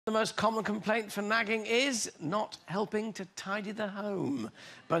The most common complaint for nagging is not helping to tidy the home.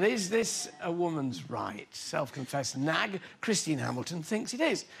 But is this a woman's right? Self-confessed nag Christine Hamilton thinks it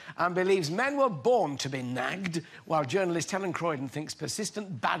is and believes men were born to be nagged, while journalist Helen Croydon thinks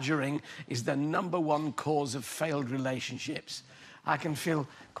persistent badgering is the #1 cause of failed relationships. I can feel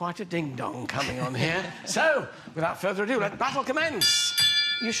quite a ding-dong coming on here. So, without further ado, let battle commence.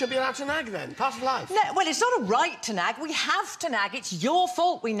 You should be allowed to nag, then. Part of life. No, well, it's not a right to nag. We have to nag. It's your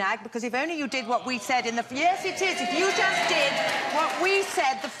fault we nag, because if only you did what we said in the... Yes, it is. If you just did what we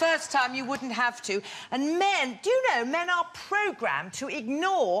said the first time, you wouldn't have to. And men... Do you know, men are programmed to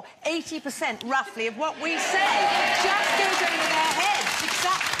ignore 80% roughly of what we say. It just goes over their heads.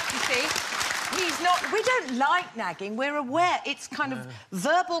 Exactly, you see. He's not... We don't like nagging. We're aware. It's kind of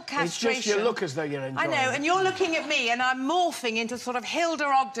verbal castration. It's just you look as though you're enjoying it. I know, and you're looking at me, and I'm morphing into sort of Hilda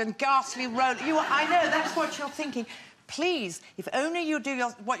Ogden, ghastly role. I know, that's what you're thinking. Please, if only you do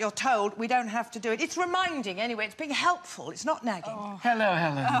what you're told, we don't have to do it. It's reminding, anyway. It's being helpful. It's not nagging. Oh. Hello,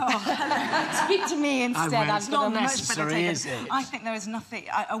 Helen. Oh, hello. Speak to me instead. It's not necessary, is it? I think there is nothing...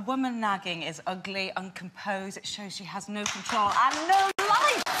 A woman nagging is ugly, uncomposed. It shows she has no control and no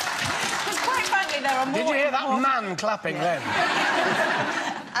life. Because, quite frankly, there are more... Did you hear that man clapping then?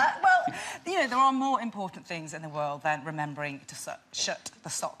 Well, you know, there are more important things in the world than remembering to shut the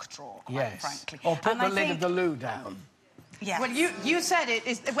sock drawer, quite frankly. Or put the lid of the loo down. Yes. Well, you said it.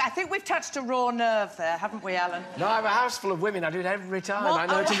 I think we've touched a raw nerve there, haven't we, Alan? No, I have a house full of women. I do it every time. What? I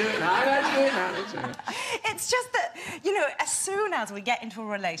know to do it now. I know to do it now. It's just that, you know, as soon as we get into a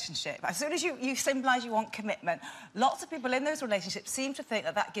relationship, as soon as you symbolise you want commitment, lots of people in those relationships seem to think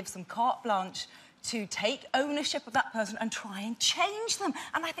that that gives them carte blanche to take ownership of that person and try and change them,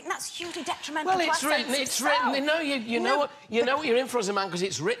 and I think that's hugely detrimental. Well, it's written. No, you know what you're in for as a man, because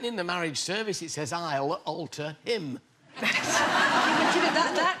it's written in the marriage service. It says, "I'll alter him."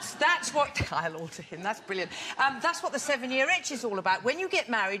 That's what... I'll alter him, that's brilliant. That's what the 7-year itch is all about. When you get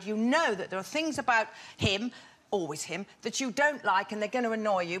married, you know that there are things about him, always him, that you don't like and they're going to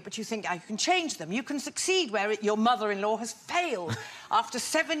annoy you, but you think, you can change them. You can succeed where your mother-in-law has failed. After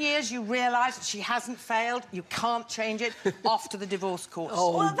 7 years, you realise that she hasn't failed, you can't change it, off to the divorce courts.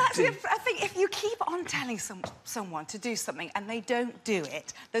 Oh, well, that's it. I think if you keep on telling someone to do something and they don't do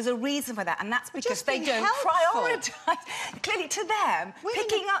it, there's a reason for that, and that's because they don't prioritise. Clearly, to them,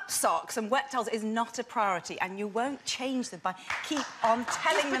 picking up socks and wet towels is not a priority, and you won't change them by keep on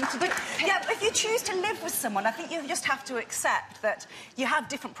telling them to do it. Yeah, if you choose to live with someone, I think you just have to accept that you have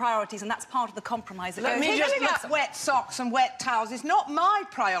different priorities, and that's part of the compromise that goes. Picking up wet socks and wet towels is not my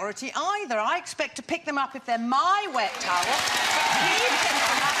priority either. I expect to pick them up if they're my wet towel, but he picks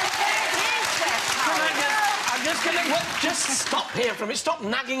them up if they're his wet towel. I'm just going to... Just stop here for a minute. Stop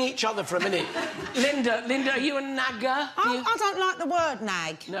nagging each other for a minute. Linda, are you a nagger? I don't like the word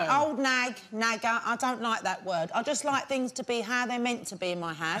nag. No. Old nag, nagger, I don't like that word. I just like things to be how they're meant to be in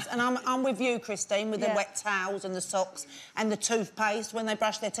my house. And I'm with you, Christine, with the wet towels and the socks and the toothpaste. When they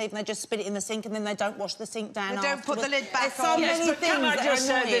brush their teeth and they just spit it in the sink and then they don't wash the sink down They don't put the lid back on. There's so many things can I just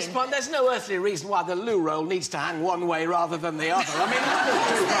say at this point, there's no earthly reason why the loo roll needs to hang one way rather than the other. I mean,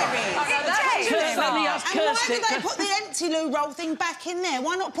 let me ask Kirsty. Why do they put the empty loo roll thing back in there?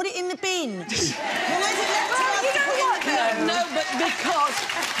 Why not put it in the bin? No, but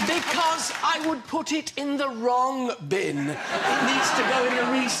because I would put it in the wrong bin. It needs to go in the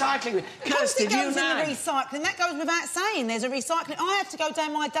recycling bin. Kirsty, do you nag? In the recycling. That goes without saying. There's a recycling. I have to go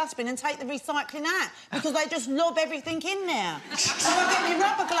down my dustbin and take the recycling out because they just lob everything in there. So I get my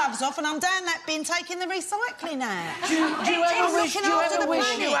rubber gloves off and I'm down that bin taking the recycling out. Do you ever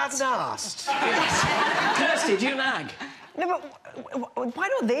wish you hadn't asked? Kirsty, do you nag? No, but why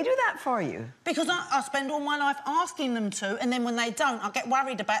don't they do that for you? Because I spend all my life asking them to, and then when they don't, I get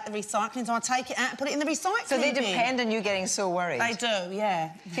worried about the recycling, so I take it out and put it in the recycling bin. So they depend on you getting so worried? They do,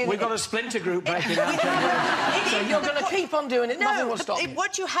 yeah. We've got a splinter group breaking out. So you're going to keep on doing it, nothing will stop you.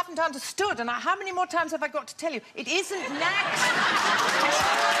 What you haven't understood, and how many more times have I got to tell you, it isn't nagging.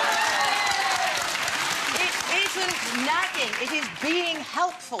 It isn't nagging, it is being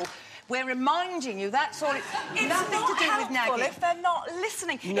helpful. We're reminding you, that's all. It's nothing to do with nagging. If they're not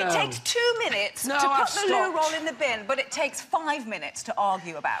listening. No. It takes 2 minutes to put the loo roll in the bin, but it takes 5 minutes to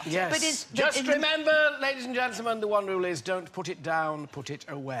argue about it. Yes. Just remember, ladies and gentlemen, the one rule is don't put it down, put it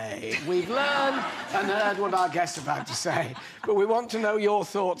away. We've learned and heard what our guest's about to say, but we want to know your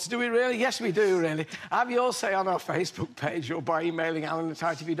thoughts. Do we really? Yes, we do, really. Have your say on our Facebook page or by emailing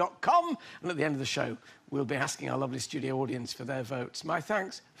alan@itv.com, and at the end of the show, we'll be asking our lovely studio audience for their votes. My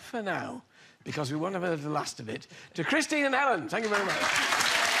thanks for now, because we won't have heard the last of it, to Christine and Helen. Thank you very much.